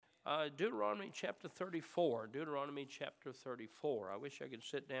Deuteronomy chapter 34. Deuteronomy chapter 34. I wish I could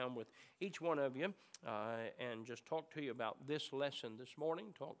sit down with each one of you and just talk to you about this lesson this morning.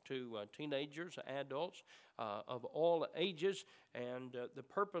 Talk to teenagers, adults of all ages. And the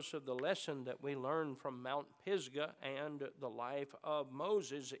purpose of the lesson that we learn from Mount Pisgah and the life of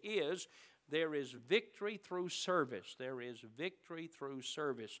Moses is there is victory through service. There is victory through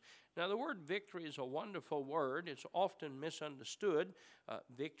service. Now, the word victory is a wonderful word. It's often misunderstood.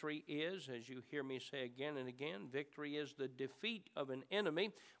 Victory is, as you hear me say again and again, victory is the defeat of an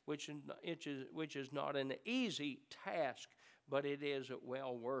enemy, which is not an easy task, but it is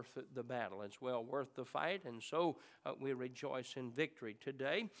well worth the battle. It's well worth the fight, and so we rejoice in victory.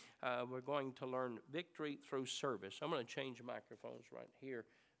 Today, we're going to learn victory through service. I'm going to change microphones right here,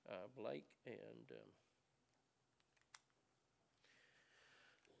 Blake, and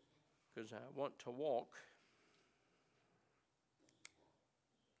because I want to walk.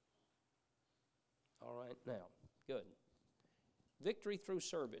 All right, now, good. Victory through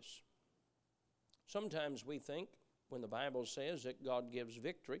service. Sometimes we think when the Bible says that God gives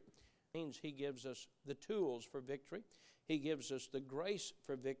victory, it means He gives us the tools for victory. He gives us the grace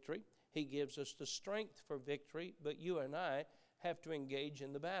for victory. He gives us the strength for victory, but you and I have to engage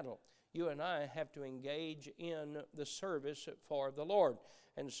in the battle. You and I have to engage in the service for the Lord.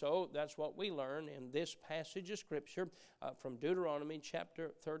 And so that's what we learn in this passage of Scripture from Deuteronomy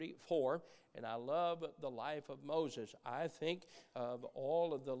chapter 34. And I love the life of Moses. I think of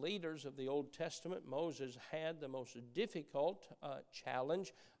all of the leaders of the Old Testament, Moses had the most difficult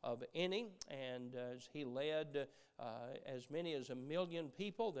challenge of any. And as he led as many as 1 million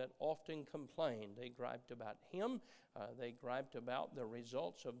people that often complained. They griped about him. They griped about the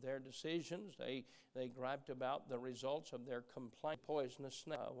results of their decisions. They griped about the results of their complaint. Poisonous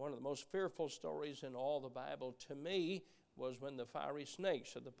snake. One of the most fearful stories in all the Bible to me was when the fiery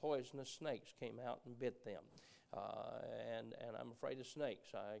snakes or the poisonous snakes came out and bit them. And I'm afraid of snakes.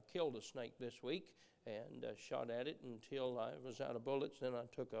 I killed a snake this week and shot at it until I was out of bullets. Then I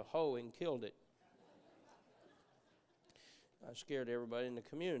took a hoe and killed it. I scared everybody in the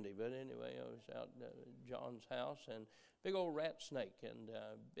community, but anyway, I was out at John's house, and big old rat snake,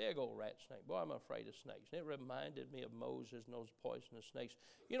 Boy, I'm afraid of snakes. And it reminded me of Moses and those poisonous snakes.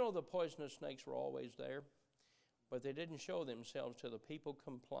 You know, the poisonous snakes were always there, but they didn't show themselves till the people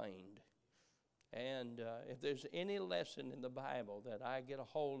complained. And if there's any lesson in the Bible that I get a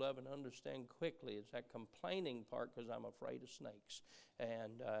hold of and understand quickly, it's that complaining part, because I'm afraid of snakes.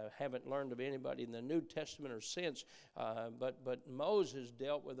 And haven't learned of anybody in the New Testament or since. But Moses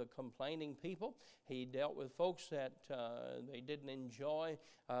dealt with a complaining people. He dealt with folks that they didn't enjoy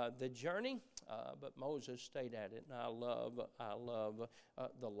the journey, but Moses stayed at it. And I love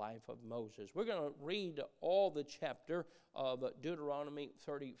the life of Moses. We're going to read all the chapter of Deuteronomy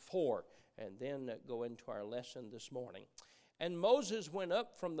 34. And then go into our lesson this morning. And Moses went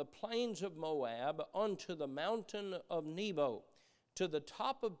up from the plains of Moab unto the mountain of Nebo, to the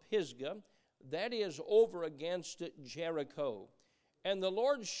top of Pisgah, that is over against Jericho. And the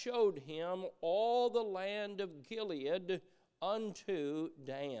Lord showed him all the land of Gilead unto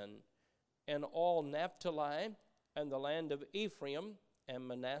Dan, and all Naphtali, and the land of Ephraim and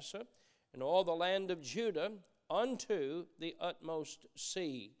Manasseh, and all the land of Judah unto the utmost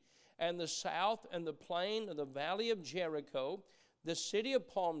sea, and the south and the plain of the valley of Jericho, the city of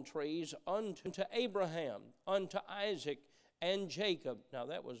palm trees, unto Abraham, unto Isaac, and Jacob. Now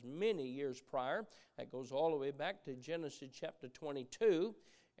that was many years prior. That goes all the way back to Genesis chapter 22.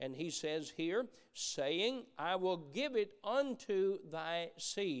 And he says here, saying, I will give it unto thy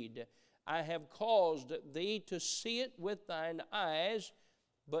seed. I have caused thee to see it with thine eyes,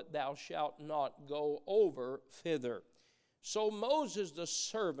 but thou shalt not go over thither. So Moses, the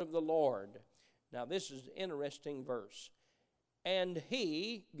servant of the Lord, now this is an interesting verse, and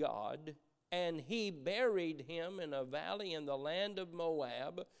he, God, and he buried him in a valley in the land of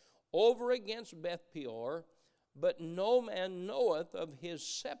Moab, over against Beth Peor, but no man knoweth of his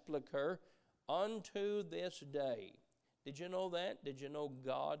sepulchre unto this day. Did you know that? Did you know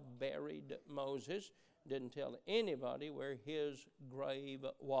God buried Moses? Didn't tell anybody where his grave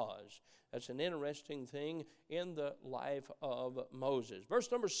was. That's an interesting thing in the life of Moses.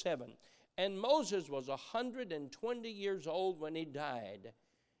 Verse number 7, and Moses was 120 years old when he died.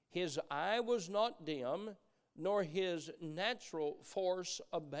 His eye was not dim, nor his natural force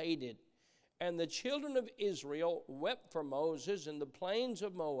abated. And the children of Israel wept for Moses in the plains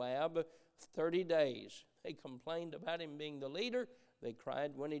of Moab 30 days. They complained about him being the leader. They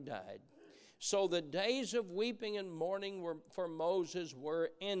cried when he died. So the days of weeping and mourning for Moses were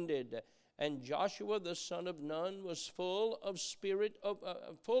ended, And Joshua the son of Nun was full of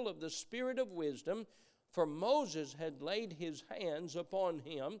the spirit of wisdom, for Moses had laid his hands upon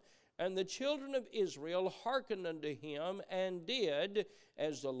him. And the children of Israel hearkened unto him, and did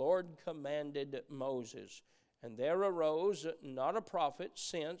as the Lord commanded Moses. And there arose not a prophet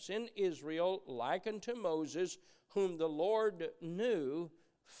since in Israel like unto Moses, whom the Lord knew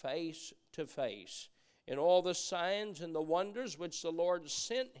face to face. In all the signs and the wonders which the Lord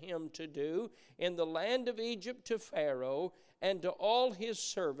sent him to do in the land of Egypt to Pharaoh, and to all his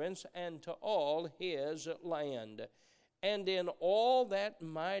servants, and to all his land. And in all that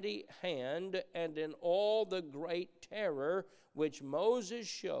mighty hand, and in all the great terror which Moses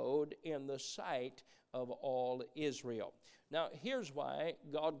showed in the sight of all Israel. Now, here's why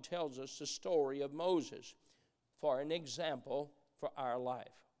God tells us the story of Moses, for an example for our life.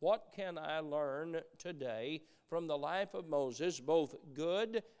 What can I learn today from the life of Moses, both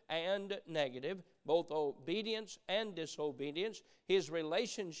good and negative, both obedience and disobedience, his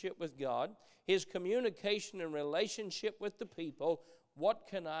relationship with God, his communication and relationship with the people? What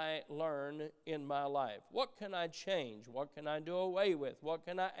can I learn in my life? What can I change? What can I do away with? What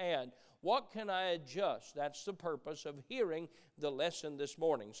can I add? What can I adjust? That's the purpose of hearing the lesson this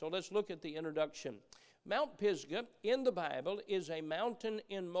morning. So let's look at the introduction. Mount Pisgah in the Bible is a mountain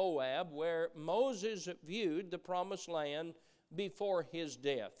in Moab where Moses viewed the promised land before his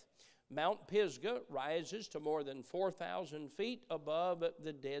death. Mount Pisgah rises to more than 4,000 feet above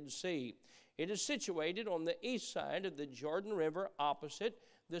the Dead Sea. It is situated on the east side of the Jordan River opposite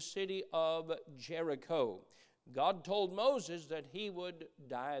the city of Jericho. God told Moses that he would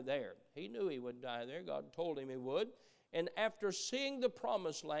die there. He knew he would die there. God told him he would. And after seeing the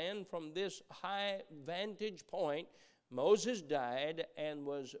promised land from this high vantage point, Moses died and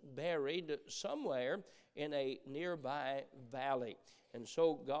was buried somewhere in a nearby valley. And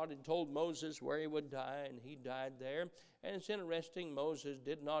so God had told Moses where he would die, and he died there. And it's interesting, Moses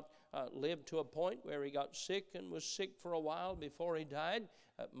did not live to a point where he got sick and was sick for a while before he died.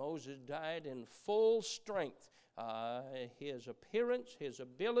 Moses died in full strength. His appearance, his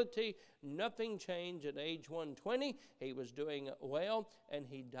ability, nothing changed at age 120. He was doing well, and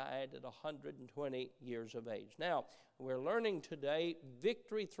he died at 120 years of age. Now, we're learning today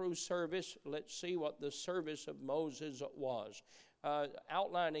victory through service. Let's see what the service of Moses was.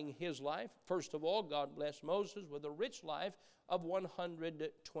 Outlining his life, first of all, God blessed Moses with a rich life of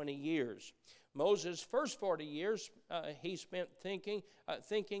 120 years. Moses' first 40 years, he spent thinking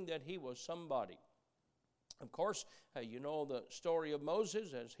that he was somebody. Of course, you know the story of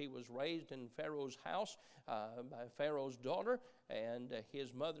Moses as he was raised in Pharaoh's house by Pharaoh's daughter, and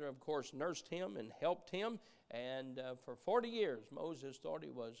his mother, of course, nursed him and helped him, and for 40 years, Moses thought he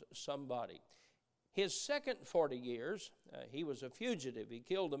was somebody. His second 40 years, he was a fugitive. He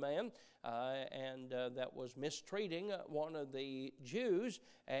killed a man that was mistreating one of the Jews,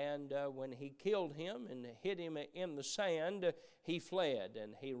 and when he killed him and hid him in the sand, he fled,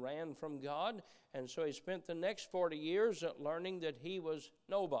 and he ran from God, and so he spent the next 40 years learning that he was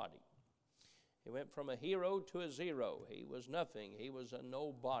nobody. He went from a hero to a zero. He was nothing. He was a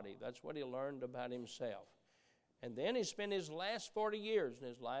nobody. That's what he learned about himself. And then he spent his last 40 years, and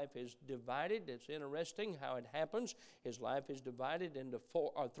his life is divided. It's interesting how it happens. His life is divided into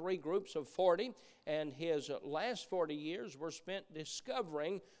three groups of 40, and his last 40 years were spent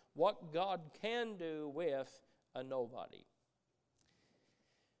discovering what God can do with a nobody.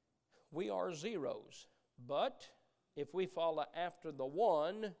 We are zeros, but if we follow after the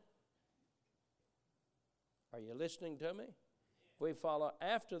one, are you listening to me? If we follow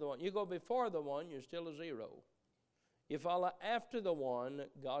after the one, you go before the one, you're still a zero. You follow after the one,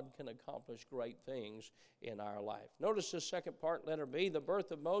 God can accomplish great things in our life. Notice the second part, letter B. The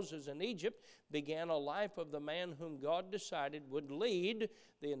birth of Moses in Egypt began a life of the man whom God decided would lead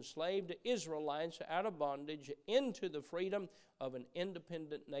the enslaved Israelites out of bondage into the freedom of an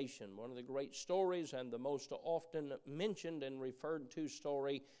independent nation. One of the great stories and the most often mentioned and referred to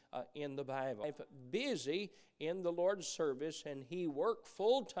story in the Bible. Busy in the Lord's service, and he worked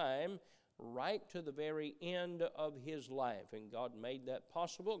full time right to the very end of his life. And God made that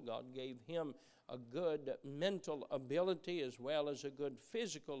possible. God gave him a good mental ability as well as a good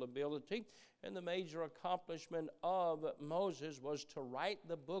physical ability. And the major accomplishment of Moses was to write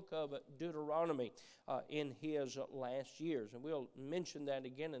the book of Deuteronomy in his last years. And we'll mention that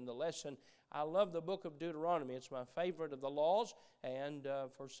again in the lesson. I love the book of Deuteronomy. It's my favorite of the laws, and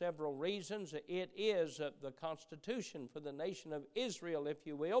for several reasons. It is the constitution for the nation of Israel, if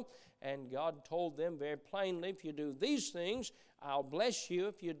you will, and God told them very plainly, if you do these things, I'll bless you.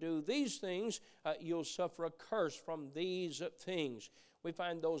 If you do these things, you'll suffer a curse from these things. We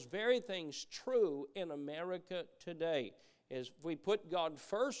find those very things true in America today. If we put God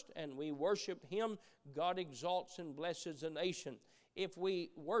first and we worship Him, God exalts and blesses the nation. If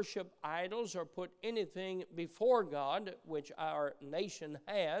we worship idols or put anything before God, which our nation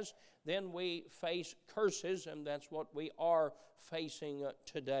has, then we face curses, and that's what we are facing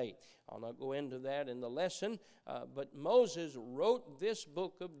today. I'll not go into that in the lesson, but Moses wrote this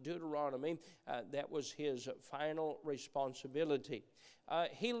book of Deuteronomy. That was his final responsibility.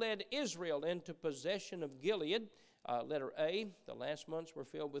 He led Israel into possession of Gilead. Letter A, the last months were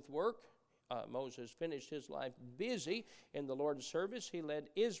filled with work. Moses finished his life busy in the Lord's service. He led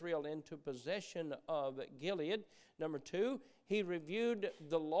Israel into possession of Gilead. Number 2, he reviewed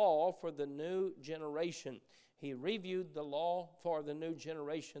the law for the new generation. He reviewed the law for the new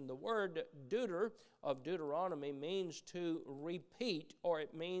generation. The word deuter of Deuteronomy means to repeat, or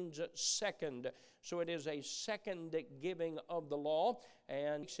it means second. So it is a second giving of the law,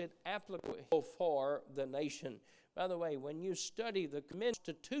 and makes it applicable for the nation. By the way, when you study the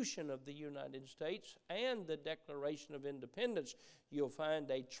Constitution of the United States and the Declaration of Independence, you'll find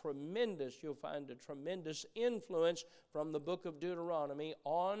a tremendous influence from the book of Deuteronomy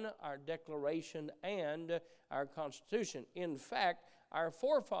on our Declaration and our Constitution. In fact, our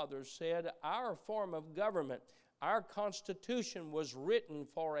forefathers said our form of government, our Constitution, was written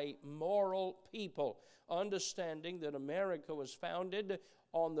for a moral people, understanding that America was founded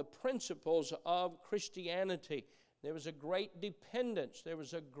on the principles of Christianity. There was a great dependence. There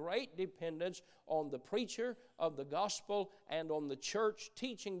was a great dependence on the preacher of the gospel and on the church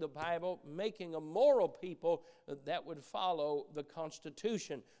teaching the Bible, making a moral people that would follow the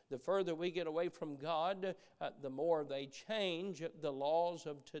Constitution. The further we get away from God, the more they change the laws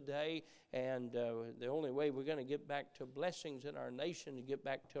of today. And the only way we're going to get back to blessings in our nation, to get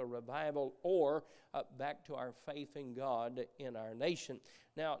back to a revival, or back to our faith in God in our nation.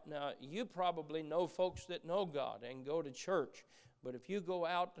 Now, you probably know folks that know God and go to church. But if you go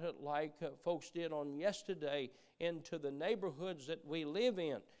out like folks did on yesterday into the neighborhoods that we live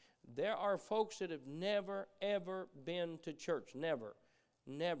in, there are folks that have never, ever been to church. Never.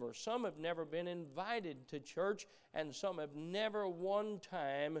 Some have never been invited to church, and some have never one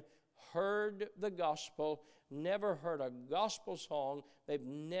time heard the gospel, never heard a gospel song. They've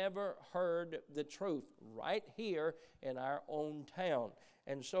never heard the truth right here in our own town.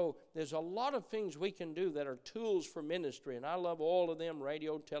 And so there's a lot of things we can do that are tools for ministry, and I love all of them: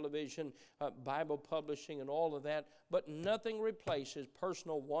 radio, television, Bible publishing, and all of that. But nothing replaces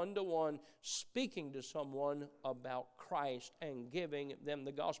personal one-to-one speaking to someone about Christ and giving them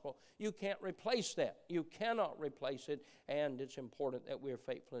the gospel. You can't replace that. You cannot replace it, and it's important that we're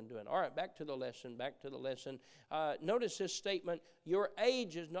faithful in doing it. All right, back to the lesson. Notice this statement: your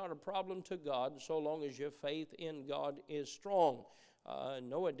age is not a problem to God so long as your faith in God is strong.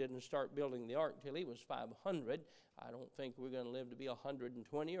 Noah didn't start building the ark till he was 500. I don't think we're going to live to be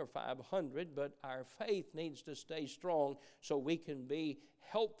 120 or 500, but our faith needs to stay strong so we can be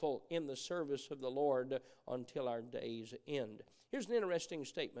helpful in the service of the Lord until our days end. Here's an interesting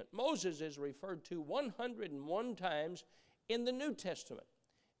statement. Moses is referred to 101 times in the New Testament.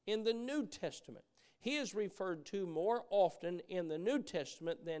 In the New Testament. He is referred to more often in the New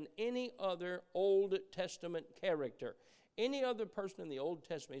Testament than any other Old Testament character. Any other person in the Old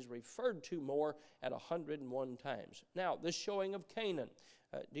Testament is referred to more at 101 times. Now, the showing of Canaan.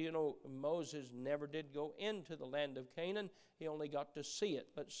 Do you know Moses never did go into the land of Canaan? He only got to see it.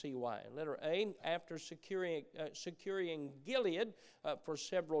 Let's see why. Letter A, after securing Gilead for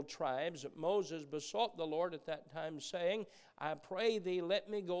several tribes, Moses besought the Lord at that time, saying, I pray thee, let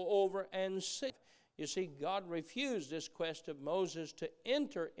me go over and see. You see, God refused this quest of Moses to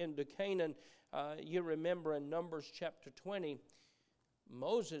enter into Canaan. You remember in Numbers chapter 20,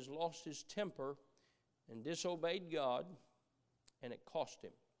 Moses lost his temper and disobeyed God, and it cost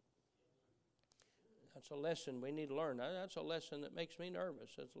him. That's a lesson we need to learn. That's a lesson that makes me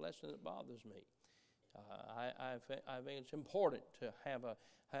nervous. That's a lesson that bothers me. I think it's important to have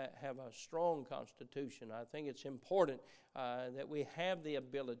a strong constitution. I think it's important that we have the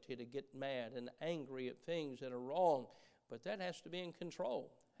ability to get mad and angry at things that are wrong, but that has to be in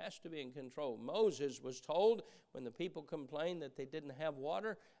control. Moses was told when the people complained that they didn't have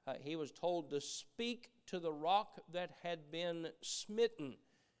water, he was told to speak to the rock that had been smitten.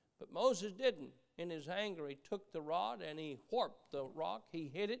 But Moses didn't. In his anger, he took the rod and he warped the rock. He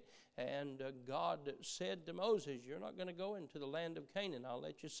hit it, and God said to Moses, you're not going to go into the land of Canaan. I'll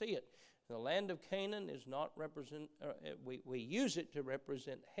let you see it. The land of Canaan is not we use it to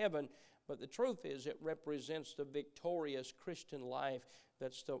represent heaven, but the truth is it represents the victorious Christian life.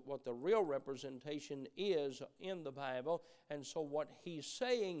 That's what the real representation is in the Bible. And so what he's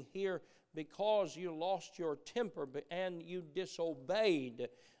saying here, because you lost your temper and you disobeyed,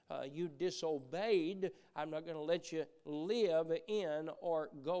 I'm not going to let you live in or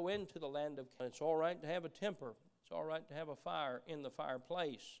go into the land of Canaan. It's all right to have a temper. It's all right to have a fire in the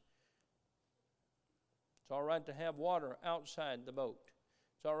fireplace. It's all right to have water outside the boat.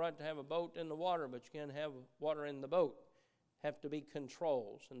 It's all right to have a boat in the water, but you can't have water in the boat. Have to be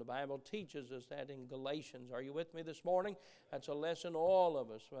controls, and the Bible teaches us that in Galatians. Are you with me this morning? That's a lesson all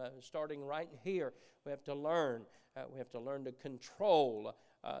of us, starting right here. We have to learn. We have to learn to control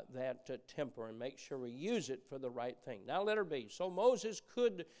that temper and make sure we use it for the right thing. Now, letter B. So Moses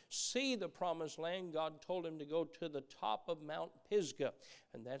could see the promised land. God told him to go to the top of Mount Pisgah,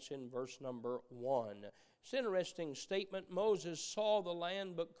 and that's in verse number 1. It's an interesting statement. Moses saw the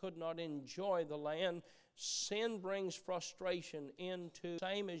land but could not enjoy the land. Sin brings frustration into the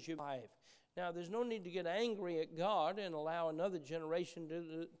same as your life. Now, there's no need to get angry at God and allow another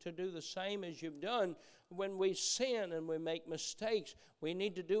generation to do the same as you've done. When we sin and we make mistakes, we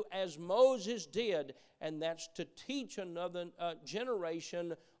need to do as Moses did, and that's to teach another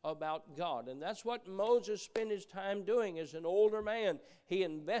generation about God. And that's what Moses spent his time doing as an older man. He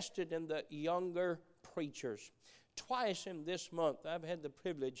invested in the younger preachers. Twice in this month, I've had the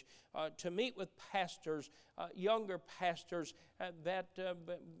privilege to meet with pastors, younger pastors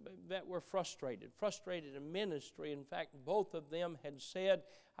that were frustrated in ministry. In fact, both of them had said,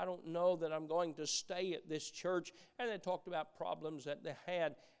 I don't know that I'm going to stay at this church. And they talked about problems that they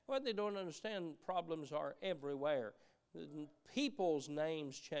had. What they don't understand, problems are everywhere. People's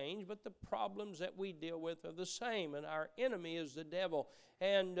names change, but the problems that we deal with are the same, and our enemy is the devil.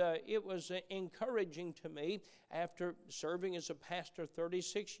 And it was encouraging to me, after serving as a pastor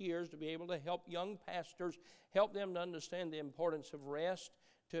 36 years, to be able to help young pastors, help them to understand the importance of rest,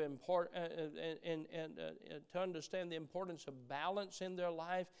 to understand the importance of balance in their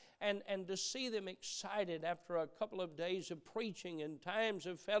life, and to see them excited after a couple of days of preaching and times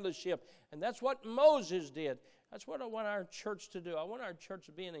of fellowship. And that's what Moses did. That's what I want our church to do. I want our church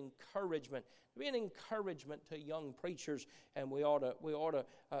to be an encouragement, to young preachers, and we ought to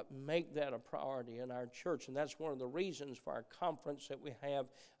make that a priority in our church. And that's one of the reasons for our conference that we have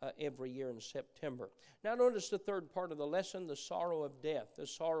every year in September. Now notice the third part of the lesson, the sorrow of death. The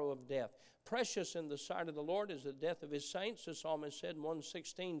sorrow of death. Precious in the sight of the Lord is the death of his saints, the psalmist said in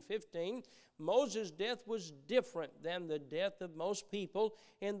 1:16-15. Moses' death was different than the death of most people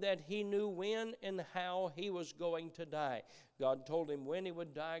in that he knew when and how he was going to die. God told him when he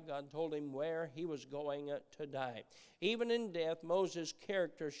would die. God told him where he was going to die. Even in death, Moses'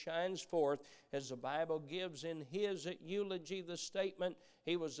 character shines forth as the Bible gives in his eulogy the statement,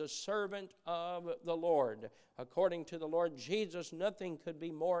 he was a servant of the Lord. According to the Lord Jesus, nothing could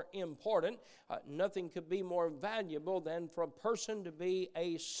be more important, nothing could be more valuable than for a person to be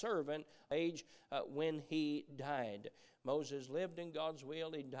a servant when he died. Moses lived in God's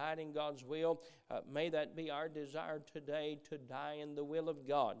will. He died in God's will. May that be our desire today, to die in the will of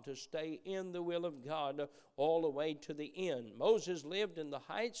God, to stay in the will of God all the way to the end. Moses lived in the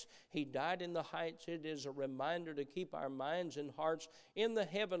heights. He died in the heights. It is a reminder to keep our minds and hearts in the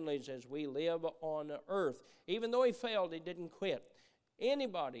heavenlies as we live on earth. Even though he failed, he didn't quit.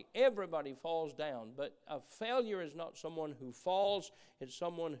 Everybody falls down, but a failure is not someone who falls. It's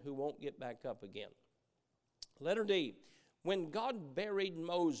someone who won't get back up again. Letter D. When God buried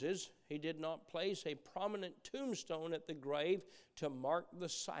Moses, he did not place a prominent tombstone at the grave to mark the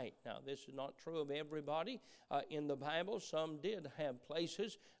site. Now, this is not true of everybody in the Bible. Some did have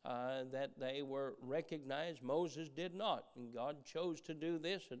places that they were recognized. Moses did not, and God chose to do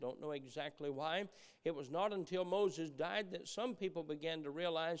this. I don't know exactly why. It was not until Moses died that some people began to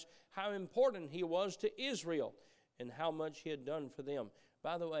realize how important he was to Israel and how much he had done for them.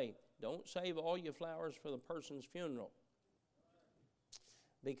 By the way, don't save all your flowers for the person's funeral.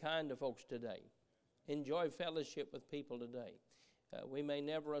 Be kind to folks today. Enjoy fellowship with people today. We may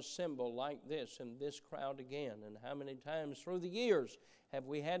never assemble like this in this crowd again. And how many times through the years have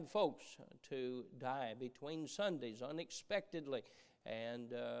we had folks to die between Sundays unexpectedly?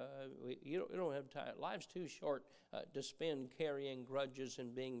 And you don't have time. Life's too short to spend carrying grudges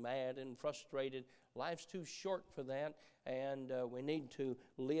and being mad and frustrated. Life's too short for that, and we need to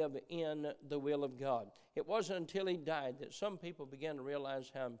live in the will of God. It wasn't until he died that some people began to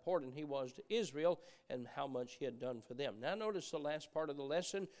realize how important he was to Israel and how much he had done for them. Now notice the last part of the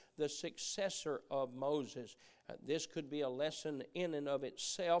lesson, the successor of Moses. This could be a lesson in and of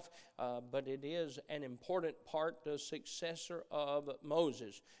itself, but it is an important part, the successor of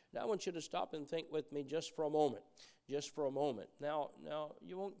Moses. Now I want you to stop and think with me just for a moment. Just for a moment. Now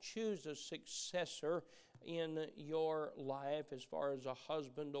you won't choose a successor in your life as far as a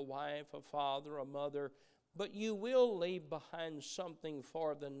husband, a wife, a father, a mother, but you will leave behind something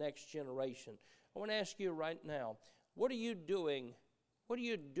for the next generation. I want to ask you right now, what are you doing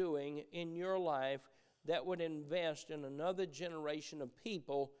in your life that would invest in another generation of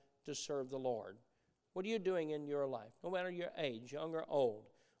people to serve the Lord? What are you doing in your life, no matter your age, young or old?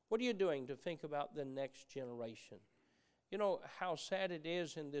 What are you doing to think about the next generation? You know how sad it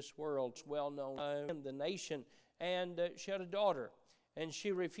is in this world. It's well known in the nation, and she had a daughter, and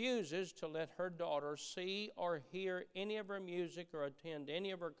she refuses to let her daughter see or hear any of her music or attend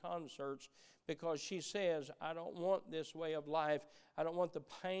any of her concerts because she says, I don't want this way of life. I don't want the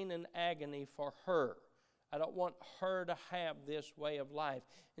pain and agony for her. I don't want her to have this way of life.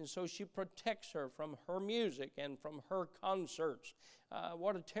 And so she protects her from her music and from her concerts.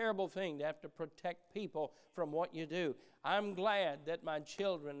 What a terrible thing to have to protect people from what you do. I'm glad that my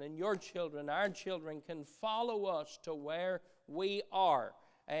children and your children, our children, can follow us to where we are.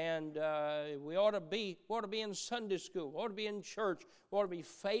 And we ought to be in Sunday school, we ought to be in church, we ought to be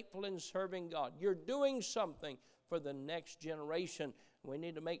faithful in serving God. You're doing something for the next generation. We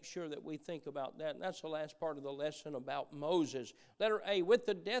need to make sure that we think about that. And that's the last part of the lesson about Moses. Letter A, with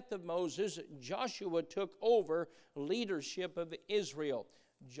the death of Moses, Joshua took over leadership of Israel.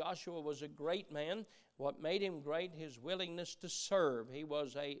 Joshua was a great man. What made him great? His willingness to serve. He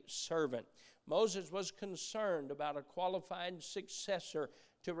was a servant. Moses was concerned about a qualified successor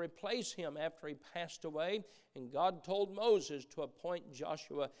to replace him after he passed away, and God told Moses to appoint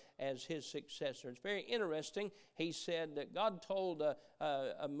Joshua as his successor. It's very interesting. He said that God told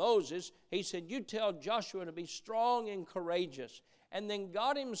Moses, he said, you tell Joshua to be strong and courageous. And then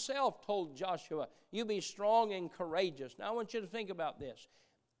God himself told Joshua, you be strong and courageous. Now I want you to think about this.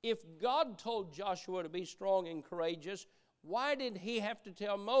 If God told Joshua to be strong and courageous, why did he have to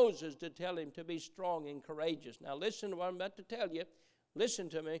tell Moses to tell him to be strong and courageous? Now listen to what I'm about to tell you. Listen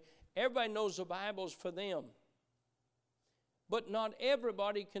to me. Everybody knows the Bible's for them. But not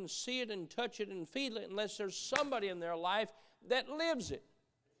everybody can see it and touch it and feel it unless there's somebody in their life that lives it.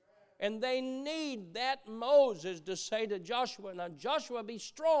 And they need that Moses to say to Joshua, now Joshua, be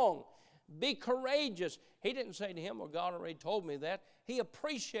strong, be courageous. He didn't say to him, well, God already told me that. He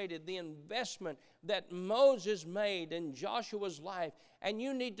appreciated the investment that Moses made in Joshua's life. And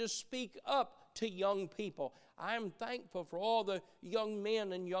you need to speak up to young people. I'm thankful for all the young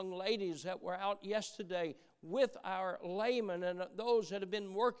men and young ladies that were out yesterday with our laymen and those that have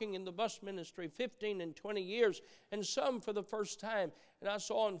been working in the bus ministry 15 and 20 years, and some for the first time. And I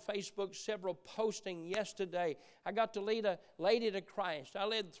saw on Facebook several posting yesterday. I got to lead a lady to Christ. I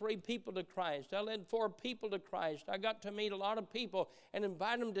led 3 people to Christ. I led 4 people to Christ. I got to meet a lot of people and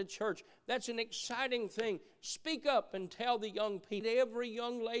invite them to church. That's an exciting thing. Speak up and tell the young people, every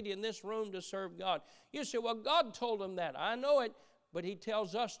young lady in this room, to serve God. You say, well, God told them that. I know it, but he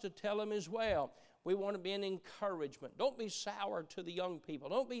tells us to tell them as well. We want to be an encouragement. Don't be sour to the young people.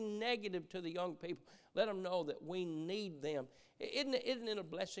 Don't be negative to the young people. Let them know that we need them. Isn't it a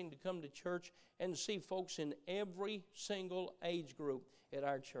blessing to come to church and see folks in every single age group at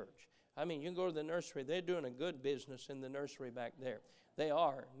our church? I mean, you can go to the nursery. They're doing a good business in the nursery back there. They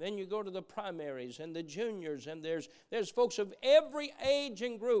are. Then you go to the primaries and the juniors, and there's folks of every age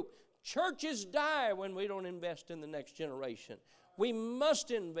and group. Churches die when we don't invest in the next generation. We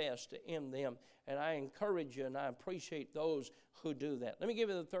must invest in them. And I encourage you and I appreciate those who do that. Let me give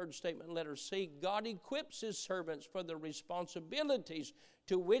you the third statement, letter C. God equips his servants for the responsibilities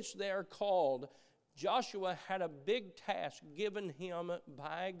to which they are called. Joshua had a big task given him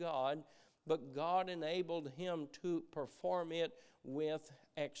by God, but God enabled him to perform it with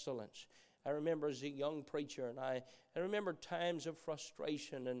excellence. I remember as a young preacher, and I remember times of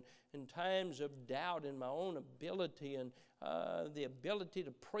frustration and times of doubt in my own ability and the ability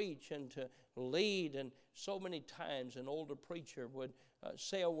to preach and to lead. And so many times an older preacher would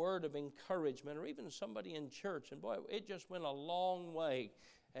say a word of encouragement, or even somebody in church. And boy, it just went a long way.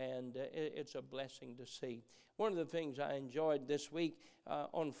 And it's a blessing to see. One of the things I enjoyed this week,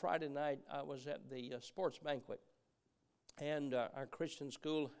 on Friday night, I was at the sports banquet. And our Christian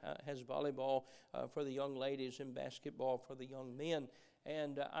school has volleyball for the young ladies and basketball for the young men.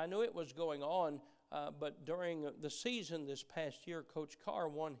 And I knew it was going on But during the season this past year, Coach Carr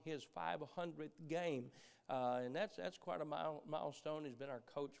won his 500th game. And that's quite a milestone. He's been our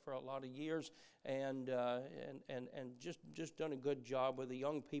coach for a lot of years, and just done a good job with the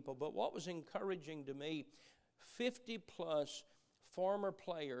young people. But what was encouraging to me, 50 plus former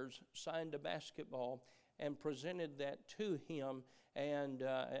players signed a basketball and presented that to him, and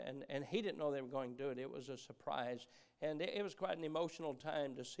he didn't know they were going to do it. It was a surprise, and it was quite an emotional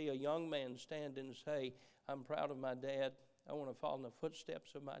time to see a young man stand and say, "I'm proud of my dad. I want to follow in the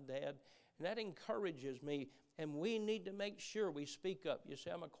footsteps of my dad." And that encourages me, and we need to make sure we speak up. You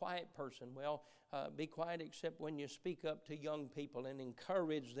say, "I'm a quiet person." Well, be quiet except when you speak up to young people and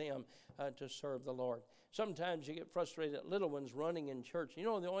encourage them to serve the Lord. Sometimes you get frustrated at little ones running in church. You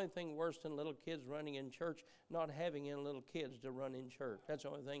know, the only thing worse than little kids running in church, not having any little kids to run in church. That's the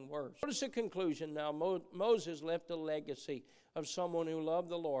only thing worse. Notice the conclusion now. Moses left a legacy of someone who loved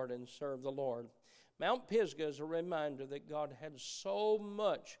the Lord and served the Lord. Mount Pisgah is a reminder that God has so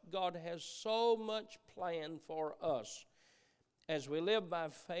much planned for us as we live by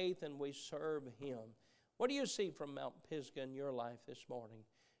faith and we serve Him. What do you see from Mount Pisgah in your life this morning?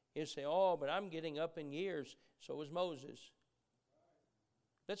 You say, "Oh, but I'm getting up in years." So was Moses.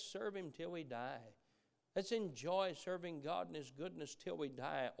 Let's serve Him till we die. Let's enjoy serving God and His goodness till we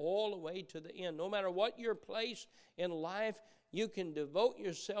die, all the way to the end. No matter what your place in life, you can devote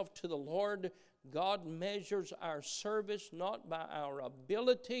yourself to the Lord. God measures our service not by our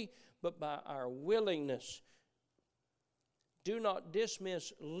ability, but by our willingness. Do not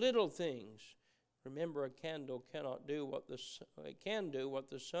dismiss little things. Remember, a candle cannot do what it can do what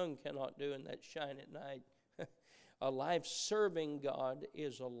the sun cannot do, and that's shine at night. A life serving God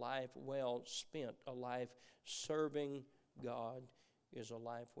is a life well spent. A life serving God is a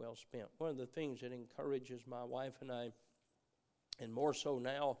life well spent. One of the things that encourages my wife and I, and more so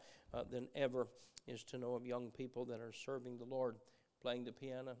now than ever, is to know of young people that are serving the Lord, playing the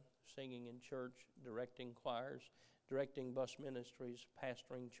piano, singing in church, directing choirs, directing bus ministries,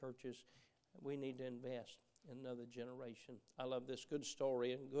 pastoring churches. We need to invest in another generation. I love this good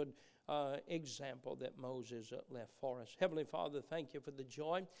story and good example that Moses left for us. Heavenly Father, thank you for the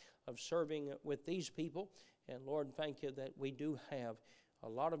joy of serving with these people. And Lord, thank you that we do have a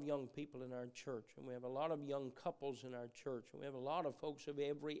lot of young people in our church, and we have a lot of young couples in our church, and we have a lot of folks of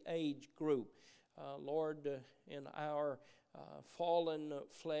every age group. Lord, in our fallen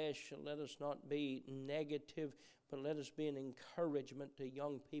flesh, let us not be negative, but let us be an encouragement to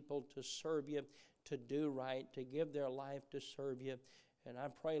young people to serve you, to do right, to give their life to serve you. And I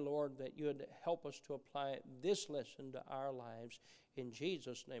pray, Lord, that you would help us to apply this lesson to our lives. In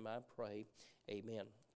Jesus' name I pray, amen.